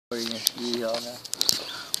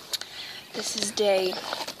This is day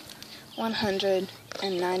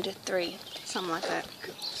 193. Something like that.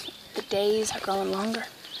 The days are growing longer.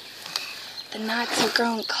 The nights are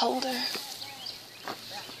growing colder.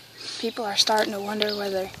 People are starting to wonder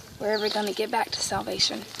whether we're ever going to get back to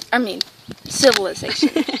salvation. I mean, civilization.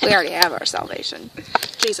 We already have our salvation.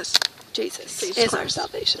 Jesus is our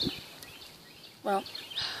salvation. Well,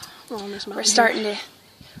 we're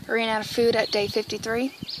ran out of food at day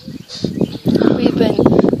 53. We've been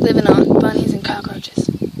living on bunnies and cockroaches.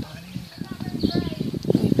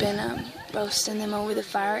 We've been roasting them over the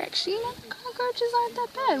fire. Actually, you know, cockroaches aren't that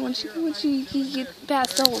bad once you get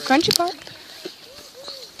past the whole crunchy part.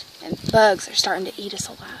 And bugs are starting to eat us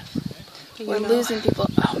alive. We're losing people.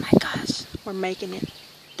 Oh my gosh. We're making it.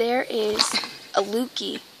 There is a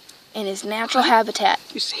lookie in his natural habitat.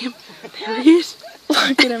 You see him? There he is.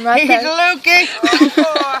 Look at him right there. He's a lookie.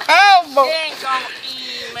 Oh boy.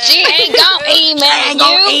 She ain't gonna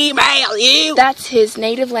email you. That's his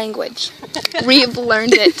native language. We've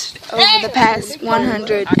learned it over the past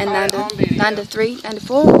 193,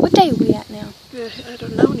 94. What day are we at now? I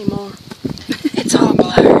don't know anymore. It's all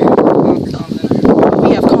blur.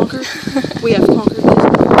 We have conquered. We have conquered this.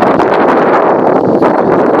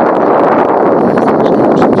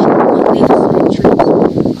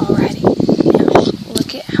 Alrighty. Now,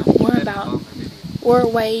 look at how we're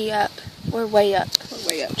way up. We're way up. We're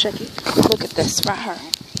way up. Check it. Look at this right here.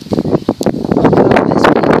 Look at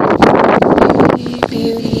all this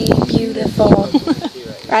beauty, beautiful.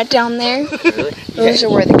 Right down there. Those are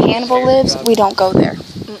where the cannibal lives. We don't go there.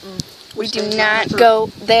 We do not go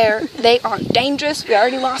there. They aren't dangerous. We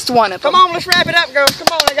already lost one of them. Come on, let's wrap it up, girls. Come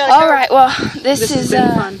on, I gotta go. All right. Well, this has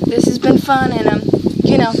been fun, and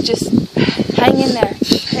you know, just hang in there.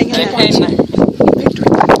 Hang in there.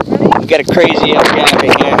 We got a crazy old guy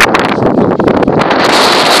in here.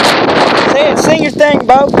 Say it, sing your thing,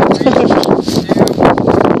 Bo.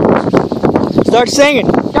 Start singing.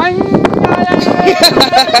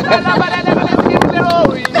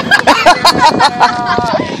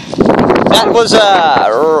 That was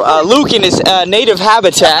Luke in his native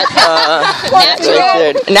habitat.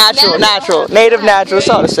 Natural. Native, natural. It's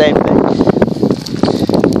all the same thing.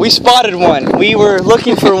 We spotted one. We were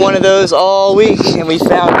looking for one of those all week, and we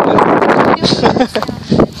found one.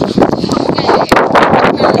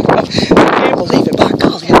 I can't believe it, by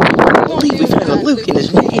golly. I can't believe we found a Luke in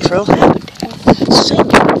his natural habitat.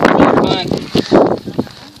 Singing.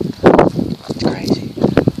 It's crazy.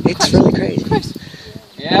 It's really crazy.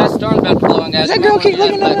 Yeah, the storm's about to blow on, guys. Does that girl keep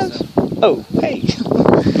looking at us? Oh, hey.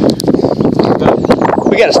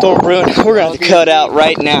 We got a storm brewing. We're going to have to cut out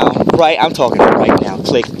right now. I'm talking right now.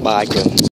 Click, bye, go.